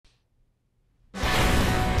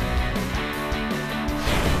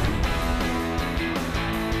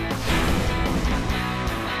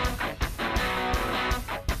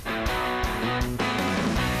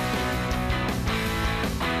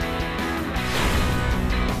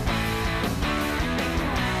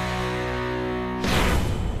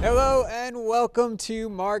Hello and welcome to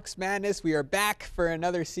Mark's Madness. We are back for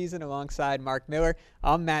another season alongside Mark Miller.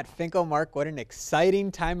 I'm Matt Finkel. Mark, what an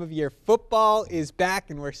exciting time of year. Football is back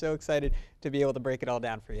and we're so excited to be able to break it all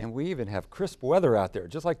down for you. And we even have crisp weather out there,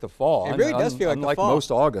 just like the fall. It really does feel like the fall. Unlike most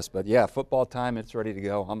August, but yeah, football time, it's ready to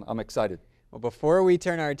go. I'm excited. Well, before we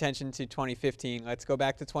turn our attention to 2015, let's go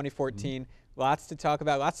back to 2014. Lots to talk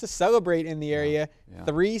about, lots to celebrate in the area. Yeah.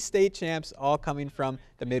 3 state champs, all coming from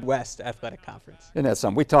the Midwest Athletic Conference. And that's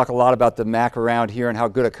something. We talk a lot about the MAC around here and how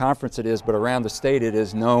good a conference it is, but around the state it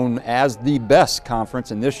is known as the best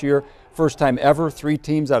conference. And this year, first time ever, 3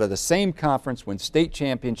 teams out of the same conference win state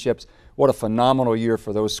championships. What a phenomenal year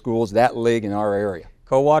for those schools, that league in our area.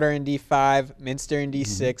 Coldwater in D5, Minster in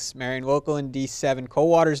D6, Marion Local in D7.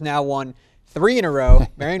 Coldwater's now won 3 in a row.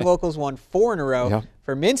 Marion Local's won 4 in a row. Yep.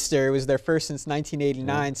 For Minster, it was their first since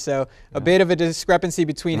 1989, so a bit of a discrepancy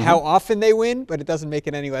between how often they win, but it doesn't make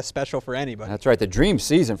it any less special for anybody. That's right. The dream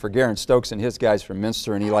season for Garen Stokes and his guys from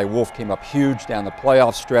Minster, and Eli Wolf came up huge down the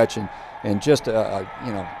playoff stretch, and just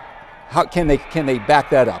how can they back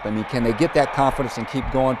that up? I mean, can they get that confidence and keep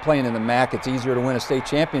going, playing in the MAC? It's easier to win a state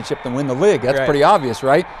championship than win the league. That's pretty obvious,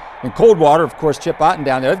 right? And Coldwater, of course, Chip Otten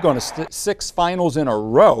down there, they've gone to 6 finals in a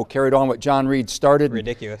row, carried on what John Reed started.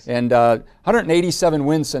 Ridiculous. And 187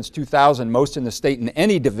 wins since 2000, most in the state in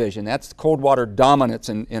any division. That's Coldwater dominance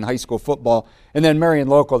in high school football. And then Marion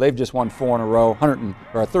Local, they've just won 4 in a row,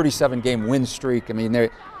 a 37-game win streak. I mean,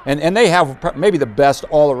 they have maybe the best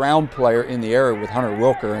all-around player in the area with Hunter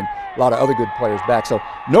Wilker and a lot of other good players back. So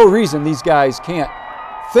no reason these guys can't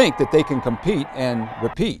think that they can compete and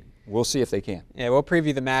repeat. We'll see if they can. Yeah, we'll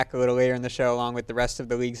preview the MAC a little later in the show along with the rest of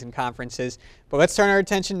the leagues and conferences. But let's turn our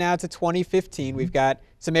attention now to 2015. We've got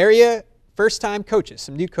some area first-time coaches,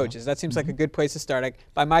 some new coaches. That seems like a good place to start.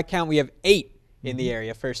 By my count, we have 8 in the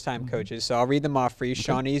area first-time coaches. So I'll read them off for you.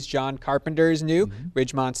 Shawnee's John Carpenter is new.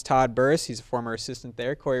 Ridgemont's Todd Burris. He's a former assistant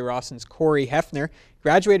there. Corey Rawson's Corey Hefner.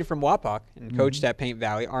 Graduated from Wapak and coached at Paint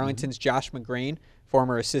Valley. Arlington's Josh McGrain,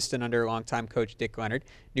 former assistant under longtime coach Dick Leonard.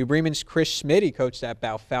 New Bremen's Chris Schmidt, he coached at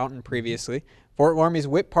Bow Fountain previously. Fort Laramie's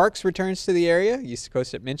Whit Parks returns to the area. He used to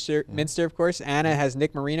coach at Minster, of course. Anna has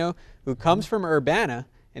Nick Marino, who comes from Urbana,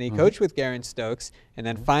 and he coached with Garen Stokes. And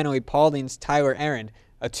then finally, Paulding's Tyler Aaron,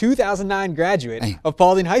 a 2009 graduate of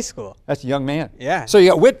Paulding High School. That's a young man. Yeah. So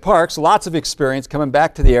you got Whit Parks, lots of experience coming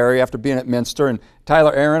back to the area after being at Minster, and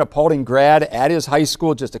Tyler Aaron, a Paulding grad at his high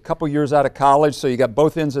school, just a couple years out of college. So you got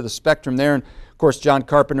both ends of the spectrum there. And of course, John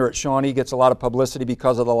Carpenter at Shawnee gets a lot of publicity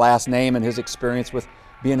because of the last name and his experience with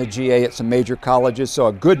being a GA at some major colleges. So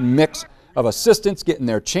a good mix of assistants getting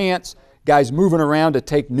their chance, guys moving around to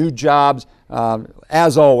take new jobs.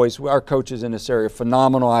 As always, our coaches in this area are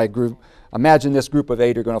phenomenal. I imagine this group of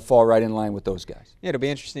 8 are going to fall right in line with those guys. Yeah, it'll be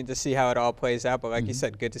interesting to see how it all plays out. But like you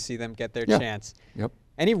said, good to see them get their chance. Yep.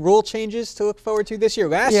 Any rule changes to look forward to this year?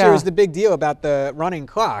 Last year was the big deal about the running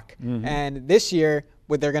clock. And this year,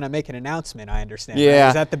 they're going to make an announcement, I understand. Yeah. Right?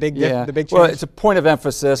 Is that the big change? Well, it's a point of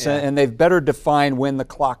emphasis, and they've better defined when the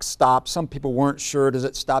clock stops. Some people weren't sure. Does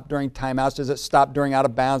it stop during timeouts? Does it stop during out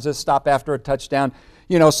of bounds? Does it stop after a touchdown?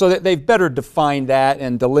 You know, so that they've better defined that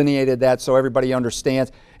and delineated that so everybody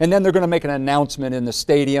understands. And then they're going to make an announcement in the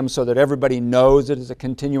stadium so that everybody knows it is a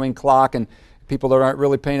continuing clock, and people that aren't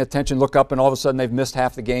really paying attention look up and all of a sudden they've missed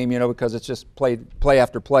half the game, you know, because it's just play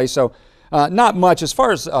after play. So not much. As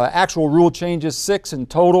far as actual rule changes, 6 in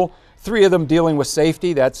total, 3 of them dealing with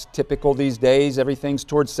safety. That's typical these days. Everything's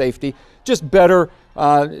towards safety. Just better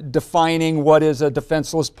defining what is a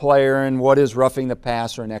defenseless player and what is roughing the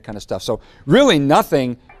passer and that kind of stuff. So really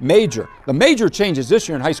nothing major. The major changes this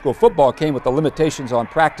year in high school football came with the limitations on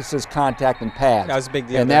practices, contact, and pads. That was a big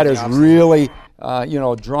deal. And that is really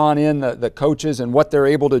drawn in the coaches and what they're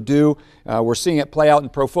able to do. We're seeing it play out in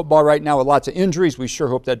pro football right now with lots of injuries. We sure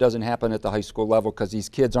hope that doesn't happen at the high school level because these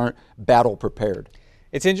kids aren't battle prepared.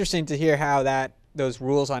 It's interesting to hear how those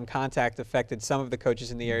rules on contact affected some of the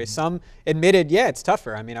coaches in the area. Some admitted, yeah, it's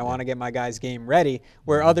tougher. I mean, I want to get my guys' game ready.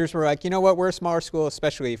 Where others were like, you know what, we're a smaller school,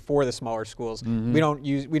 especially for the smaller schools. We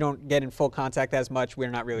don't get in full contact as much. We're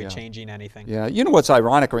not really changing anything. Yeah, you know what's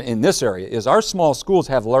ironic in this area is our small schools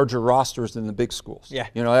have larger rosters than the big schools. Yeah.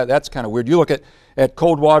 You know, that's kind of weird. You look at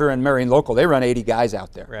Coldwater and Marion Local, they run 80 guys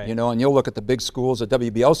out there. Right. You know, and you'll look at the big schools, the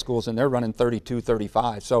WBL schools, and they're running 32,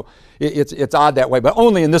 35. So it's odd that way, but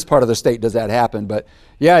only in this part of the state does that happen. But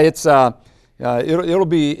yeah, it'll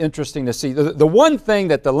be interesting to see. The one thing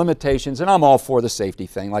that the limitations, and I'm all for the safety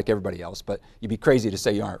thing like everybody else, but you'd be crazy to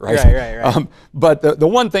say you aren't, right? Right. But the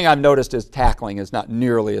one thing I've noticed is tackling is not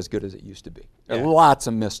nearly as good as it used to be. There are lots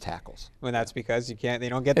of missed tackles. Well, that's because they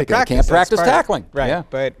don't get the practice. They can't practice tackling. Right, yeah.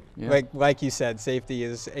 but like you said, safety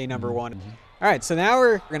is a number one. All right, so now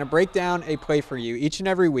we're going to break down a play for you each and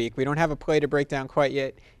every week. We don't have a play to break down quite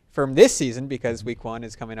yet from this season because week 1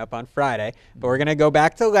 is coming up on Friday. But we're going to go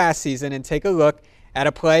back to last season and take a look at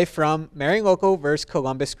a play from Marion Local versus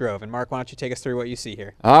Columbus Grove. And Mark, why don't you take us through what you see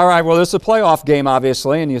here? All right, well, this is a playoff game,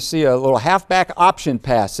 obviously, and you see a little halfback option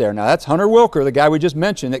pass there. Now, that's Hunter Wilker, the guy we just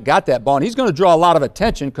mentioned, that got that ball. And he's going to draw a lot of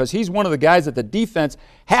attention because he's one of the guys that the defense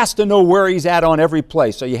has to know where he's at on every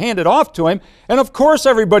play. So you hand it off to him, and of course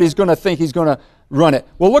everybody's going to think he's going to run it.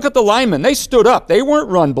 Well, look at the linemen. They stood up. They weren't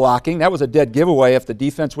run blocking. That was a dead giveaway if the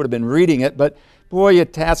defense would have been reading it. But, boy, you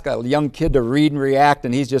task a young kid to read and react,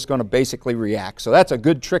 and he's just going to basically react. So that's a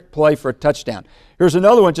good trick play for a touchdown. Here's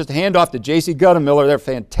another one, just a handoff to J.C. Guttemiller. They're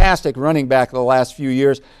fantastic running back of the last few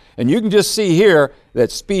years. And you can just see here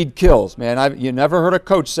that speed kills. Man, you never heard a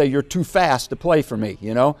coach say you're too fast to play for me,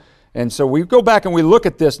 you know. And so we go back and we look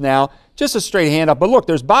at this now, just a straight handoff. But look,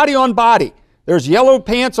 there's body on body. There's yellow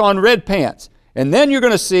pants on red pants. And then you're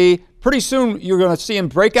going to see, pretty soon you're going to see him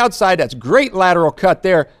break outside. That's great lateral cut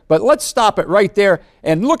there. But let's stop it right there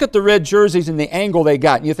and look at the red jerseys and the angle they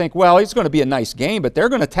got. And you think, well, it's going to be a nice game, but they're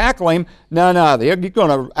going to tackle him. No, they're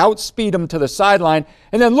going to outspeed him to the sideline.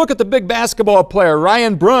 And then look at the big basketball player,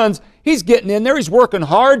 Ryan Bruns. He's getting in there. He's working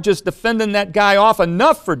hard, just defending that guy off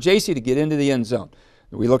enough for JC to get into the end zone.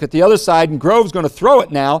 We look at the other side, and Grove's going to throw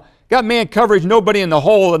it now. Got man coverage, nobody in the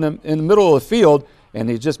hole in the middle of the field. And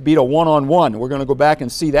he just beat a one-on-one. We're going to go back and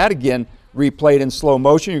see that again replayed in slow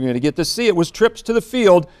motion. You're going to get to see it was trips to the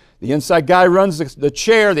field. The inside guy runs the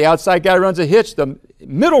chair. The outside guy runs a hitch. The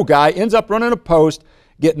middle guy ends up running a post,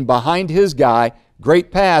 getting behind his guy.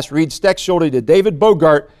 Great pass. Reed Steckschulte to David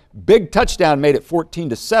Bogart. Big touchdown, made it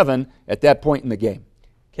 14-7 at that point in the game.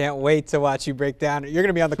 Can't wait to watch you break down. You're going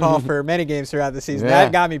to be on the call for many games throughout the season. Yeah.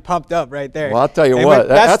 That got me pumped up right there. Well, I'll tell you what,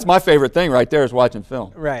 that's my favorite thing right there is watching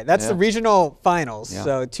film. Right. That's the regional finals. Yeah.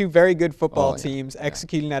 So 2 very good football teams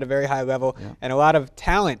executing at a very high level and a lot of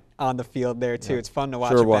talent on the field there, too. It's fun to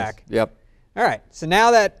watch it back. Yep. All right. So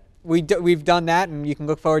now that we've done that, and you can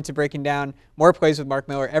look forward to breaking down more plays with Mark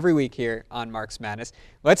Miller every week here on Mark's Madness.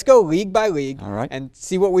 Let's go league by league and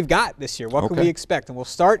see what we've got this year. What can we expect? And we'll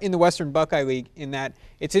start in the Western Buckeye League in that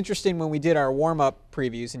it's interesting when we did our warm-up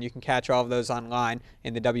previews, and you can catch all of those online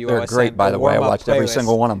in the WOSN. They're great, by the way. I watched every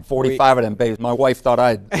single one of them. 45 of them, babies. My wife thought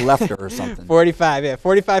I'd left her or something. 45,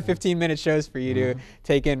 15-minute shows for you to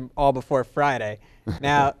take in all before Friday.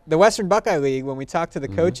 Now, the Western Buckeye League, when we talked to the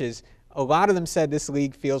coaches, a lot of them said this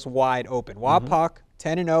league feels wide open. Wapak,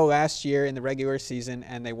 10-0 last year in the regular season,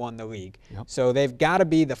 and they won the league. Yep. So they've got to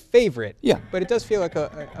be the favorite. Yeah. But it does feel like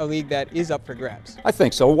a league that is up for grabs. I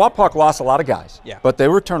think so. Wapak lost a lot of guys. Yeah. But they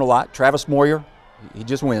return a lot. Travis Moyer, he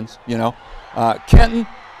just wins, you know. Kenton,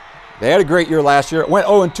 they had a great year last year. It went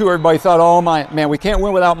 0-2. Everybody thought, oh, man, we can't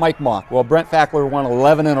win without Mike Mock. Well, Brent Fackler won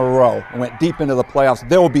 11 in a row and went deep into the playoffs.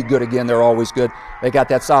 They'll be good again. They're always good. They got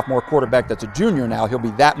that sophomore quarterback that's a junior now. He'll be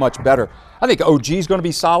that much better. I think OG is going to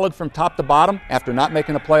be solid from top to bottom after not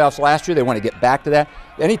making the playoffs last year. They want to get back to that.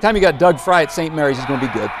 Anytime you got Doug Fry at St. Mary's, he's going to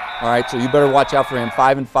be good. All right, so you better watch out for him.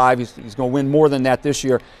 5-5. He's going to win more than that this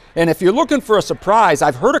year. And if you're looking for a surprise,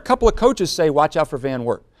 I've heard a couple of coaches say, watch out for Van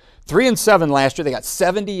Wert. 3-7 last year. They got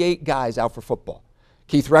 78 guys out for football.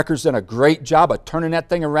 Keith Recker's done a great job of turning that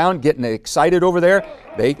thing around, getting excited over there.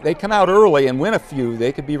 They come out early and win a few.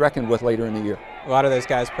 They could be reckoned with later in the year. A lot of those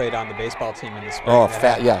guys played on the baseball team in the spring. Oh,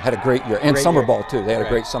 had a great year. And summer ball, too. They had a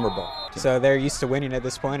great summer ball. So they're used to winning at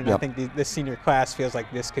this point, and I think this senior class feels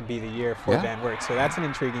like this could be the year for Van Wert. So that's an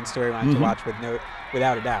intriguing storyline to watch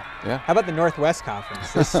without a doubt. Yeah. How about the Northwest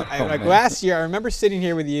Conference? Last year, I remember sitting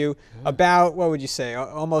here with you about, what would you say,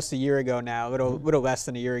 almost a year ago now, a little less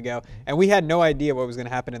than a year ago, and we had no idea what was going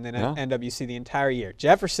to happen in the NWC the entire year.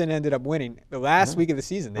 Jefferson ended up winning. The last week of the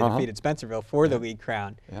season, they defeated Spencerville for the league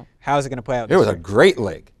crown. Yeah. How is it going to play out this year? It was a great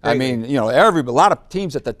league. I mean, you know, a lot of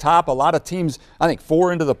teams at the top, a lot of teams, I think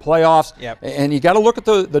 4 into the playoffs. Yep. And you got to look at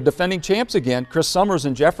the defending champs again. Chris Summers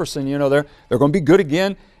and Jefferson, you know, they're going to be good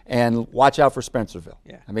again. And watch out for Spencerville.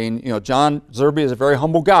 Yeah. I mean, you know, John Zerby is a very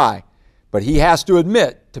humble guy, but he has to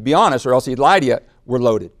admit, to be honest, or else he'd lie to you, we're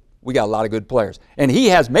loaded. We got a lot of good players. And he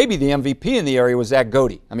has maybe the MVP in the area was Zach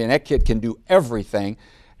Godey. I mean, that kid can do everything.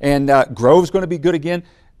 And Grove's going to be good again.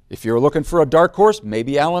 If you're looking for a dark horse,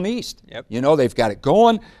 maybe Allen East. Yep. You know, they've got it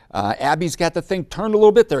going. Abby's got the thing turned a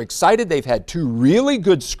little bit. They're excited. They've had 2 really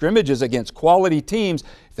good scrimmages against quality teams.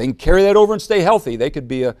 If they can carry that over and stay healthy, they could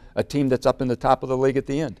be a team that's up in the top of the league at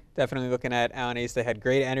the end. Definitely looking at Allen East. They had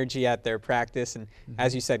great energy at their practice. And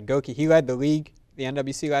as you said, Goki, he led the league, the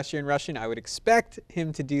NWC last year in rushing. I would expect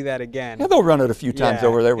him to do that again. Yeah, they'll run it a few times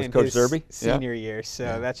over there with Coach Zerby. Senior year.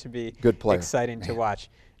 So that should be exciting to watch.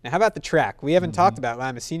 Now, how about the track? We haven't talked about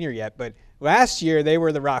Lima Senior yet, but Last year, they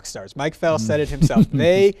were the rock stars. Mike Fell said it himself.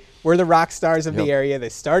 They were the rock stars of the area. They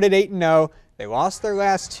started 8-0. They lost their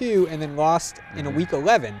last 2 and then lost in week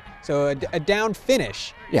 11. So a down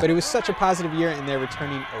finish. But it was such a positive year, and they're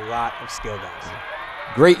returning a lot of skill guys.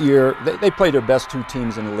 Great year. They played their best 2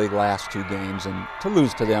 teams in the league last 2 games, and to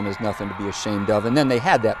lose to them is nothing to be ashamed of. And then they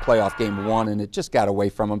had that playoff game won, and it just got away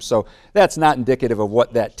from them. So that's not indicative of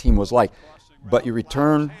what that team was like. But you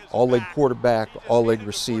return all-league quarterback, all-league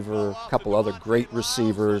receiver, a couple other great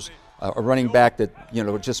receivers, a running back that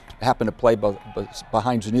just happened to play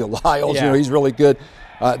behind Janelle Lyles. He's really good.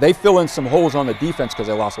 They fill in some holes on the defense because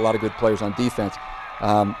they lost a lot of good players on defense.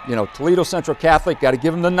 Toledo Central Catholic, got to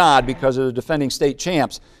give them the nod because they're the defending state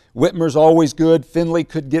champs. Whitmer's always good. Finley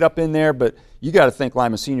could get up in there, but you got to think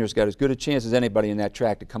Lima Senior's got as good a chance as anybody in that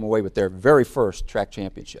track to come away with their very first track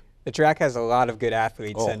championship. The track has a lot of good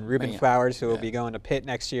athletes, and Ruben Flowers, who will be going to Pitt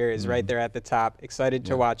next year, is right there at the top. Excited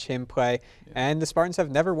to watch him play. And the Spartans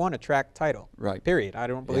have never won a track title, period. I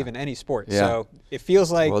don't believe in any sport. So it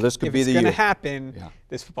feels like this could if be it's going to happen,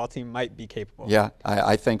 this football team might be capable. Yeah,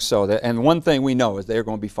 I think so. And one thing we know is they're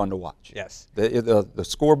going to be fun to watch. Yes. The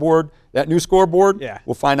scoreboard, that new scoreboard,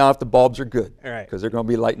 we'll find out if the bulbs are good because they're going to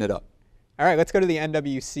be lighting it up. All right, let's go to the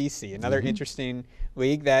NWCC, another interesting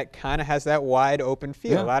league that kind of has that wide open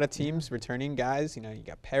field. A lot of teams returning guys. You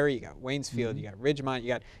got Perry, you got Waynesfield, you got Ridgemont, you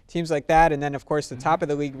got teams like that. And then, of course, the top of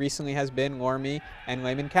the league recently has been Lormy and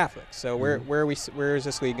Lehman Catholic. So where is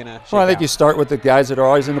this league going to shake Well, I think out? you start with the guys that are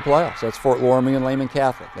always in the playoffs. That's Fort Loramie and Lehman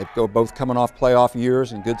Catholic. They go both coming off playoff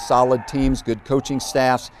years and good solid teams, good coaching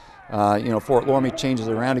staffs. Fort Loramie changes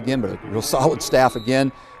around again, but a real solid staff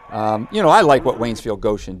again. I like what Waynesfield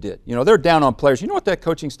Goshen did. They're down on players. You know what that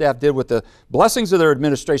coaching staff did with the blessings of their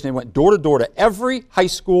administration? They went door to door to every high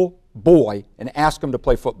school boy and asked them to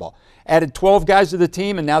play football. Added 12 guys to the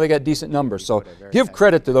team, and now they got decent numbers. So give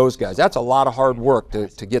credit to those guys. That's a lot of hard work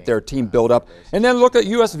to get their team built up. And then look at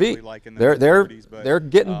USV. They're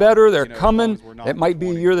getting better. They're coming. It might be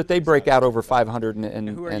a year that they break out over 500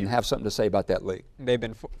 and have something to say about that league. They've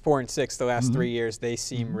been 4-6 the last 3 years. They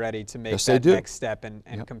seem ready to make that next step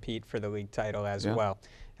and compete for the league title as well.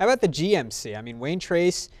 How about the GMC? I mean, Wayne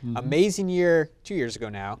Trace, amazing year 2 years ago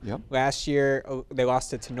now. Last year, they lost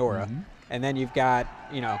to Tenora. And then you've got,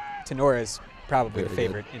 Tenora is probably the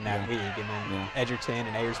favorite in that league. And then Edgerton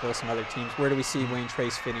and Ayersville, some other teams. Where do we see Wayne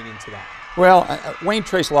Trace fitting into that? Well, Wayne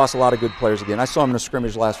Trace lost a lot of good players again. I saw them in a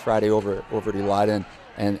scrimmage last Friday over at Elida,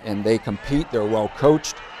 and they compete. They're well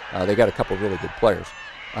coached. They got a couple of really good players.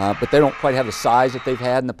 But they don't quite have the size that they've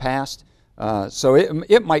had in the past. So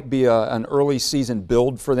it might be an early season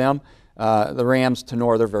build for them. The Rams,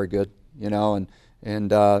 Tenora, they're very good, and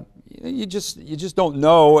you just don't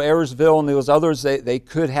know. Ayersville and those others, they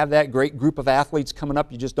could have that great group of athletes coming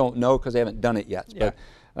up. You just don't know because they haven't done it yet. But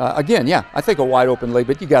again, I think a wide open league,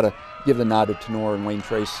 but you got to give the nod to Tenora and Wayne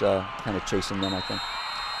Trace kind of chasing them, I think.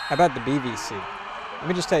 How about the BVC? Let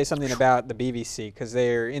me just tell you something about the BVC because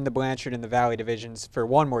they're in the Blanchard and the Valley divisions for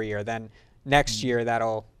one more year. Then next year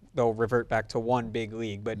they'll revert back to one big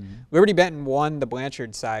league. But Liberty Benton won the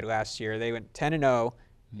Blanchard side last year. They went 10-0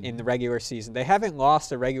 in the regular season. They haven't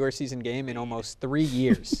lost a regular season game in almost 3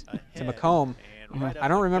 years. To Macomb, I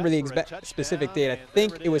don't remember the specific date. I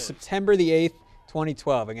think it was September the 8th,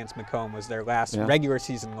 2012 against Macomb was their last regular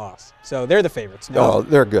season loss. So they're the favorites. Oh,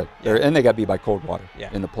 they're good. And they got beat by Coldwater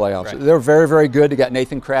in the playoffs. They're very, very good. They got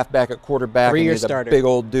Nathan Kraft back at quarterback. Three-year he's starter. A big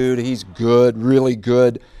old dude. He's good, really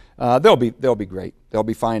good. They'll be great. They'll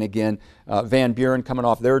be fine again. Van Buren coming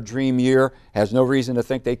off their dream year has no reason to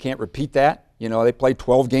think they can't repeat that. They played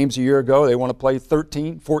 12 games a year ago. They want to play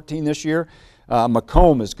 13, 14 this year.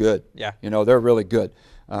 Macomb is good. They're really good.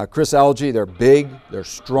 Chris Algie, they're big, they're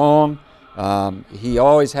strong. He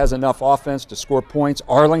always has enough offense to score points.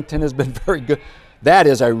 Arlington has been very good. That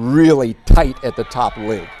is a really tight at the top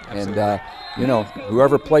league. Absolutely. And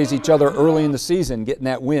whoever plays each other early in the season, getting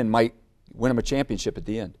that win might win them a championship at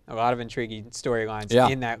the end. A lot of intriguing storylines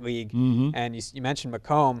in that league. And you mentioned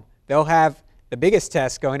Macomb. They'll have the biggest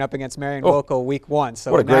test going up against Marion Local week 1. So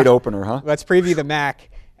what a great opener, huh? Let's preview the MAC.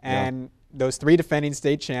 And those 3 defending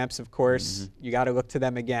state champs, of course, you got to look to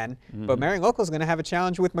them again. But Marion Local is going to have a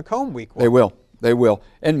challenge with Macomb week 1. They will.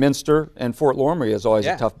 And Minster and Fort Loramie is always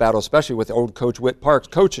a tough battle, especially with old coach Whit Parks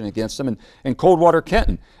coaching against them, and Coldwater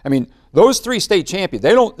Kenton. I mean, those 3 state champions,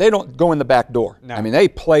 they don't go in the back door. No. I mean, they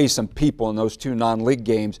play some people in those 2 non-league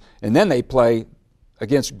games, and then they play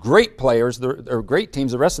against great players. They're great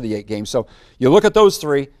teams the rest of the 8 games. So you look at those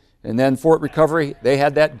 3, and then Fort Recovery, they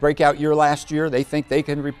had that breakout year last year. They think they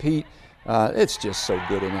can repeat. It's just so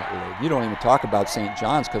good in that league. You don't even talk about St.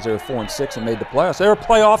 John's because they were 4-6 and made the playoffs. They're a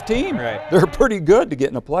playoff team. Right. They're pretty good to get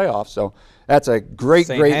in the playoffs. So that's a great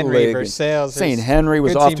Henry league. Versus Sales. St. Henry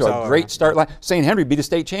was off to a great start. St. Henry beat a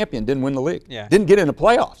state champion, didn't win the league. Yeah. Didn't get in the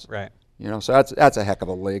playoffs. Right. You know, so that's a heck of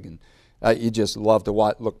a league, and you just love to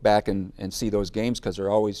look back and see those games because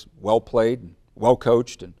they're always well played, and well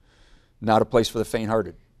coached, and not a place for the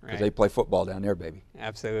faint-hearted. Because they play football down there, baby.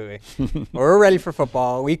 Absolutely. Well, we're ready for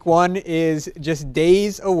football. Week 1 is just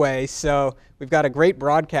days away, so we've got a great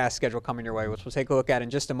broadcast schedule coming your way, which we'll take a look at in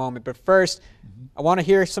just a moment. But first, I want to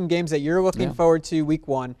hear some games that you're looking forward to week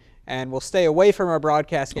 1, and we'll stay away from our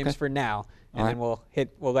broadcast games for now, and then we'll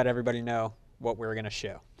let everybody know what we're going to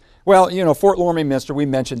show. Well, you know, Fort Loramie, Minster, we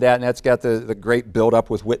mentioned that, and that's got the great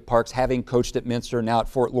build-up with Whit Parks having coached at Minster, now at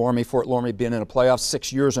Fort Loramie. Fort Loramie being in a playoff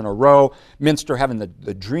 6 years in a row. Minster having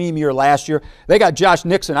the dream year last year. They got Josh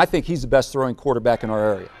Nixon. I think he's the best throwing quarterback in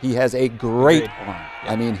our area. He has a great arm.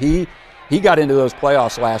 Yeah. I mean, he got into those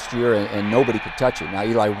playoffs last year, and nobody could touch it. Now,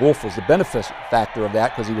 Eli Wolf was the benefactor of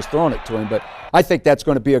that because he was throwing it to him, but I think that's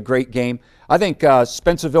going to be a great game. I think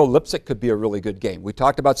Spencerville-Lipsick could be a really good game. We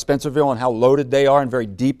talked about Spencerville and how loaded they are and very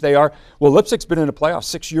deep they are. Well, Lipsick's been in the playoffs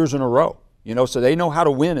 6 years in a row, you know, so they know how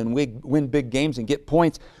to win and win big games and get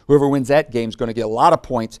points. Whoever wins that game is going to get a lot of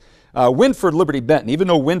points. Winford-Liberty Benton, even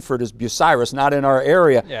though Winford is Bucyrus, not in our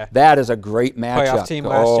area, that is a great matchup. Playoff team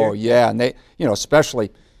last year. Oh, yeah, and they, you know,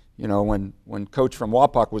 especially, you know, when Coach from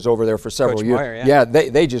Wapak was over there for several years. Moyer,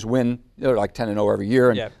 they just win. They're like 10-0 every year.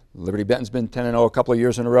 And Liberty Benton's been 10-0 a couple of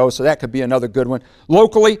years in a row, so that could be another good one.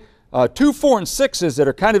 Locally, 2 4-6s that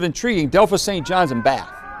are kind of intriguing. Delphos St. John's and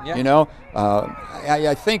Bath. Yeah. You know,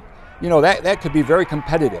 I think, you know, that could be very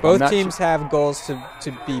competitive. Both teams have goals to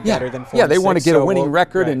be better than 4-6. Yeah, they want to get a winning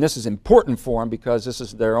record, and this is important for them because this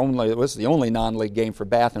is the only non-league game for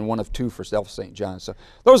Bath and one of 2 for Delphos St. John's. So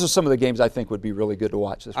those are some of the games I think would be really good to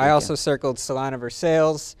watch this weekend. I also circled Salina versus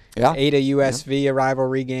Sales, Ada USV, a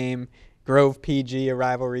rivalry game, Grove PG, a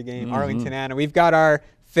rivalry game, Arlington Anna. We've got our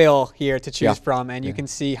fill here to choose from, and you can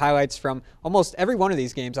see highlights from almost every one of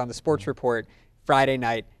these games on the Sports Report Friday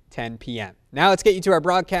night, 10 p.m. Now let's get you to our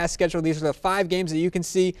broadcast schedule. These are the 5 games that you can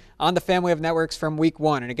see on the family of networks from week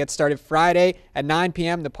 1. And it gets started Friday at 9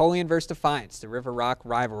 p.m. Napoleon versus Defiance, the River Rock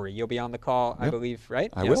rivalry. You'll be on the call, I believe,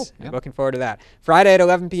 right? I will. I'm looking forward to that. Friday at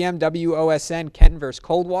 11 p.m. WOSN, Kenton versus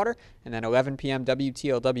Coldwater. And then 11 p.m.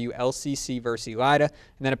 WTLW LCC versus Elida. And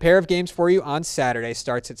then a pair of games for you on Saturday.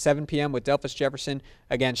 Starts at 7 p.m. with Delphos Jefferson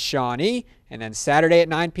against Shawnee. And then Saturday at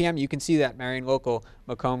 9 p.m. you can see that Marion local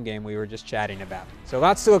Macomb game we were just chatting about. So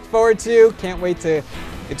lots to look forward to. Can't wait to.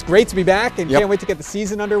 It's great to be back, and can't wait to get the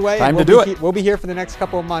season underway. Time to do it. We'll be here for the next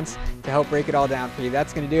couple of months to help break it all down for you.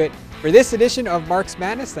 That's going to do it for this edition of Mark's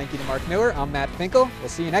Madness. Thank you to Mark Miller. I'm Matt Finkel. We'll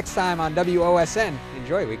see you next time on WOSN.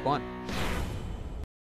 Enjoy week 1.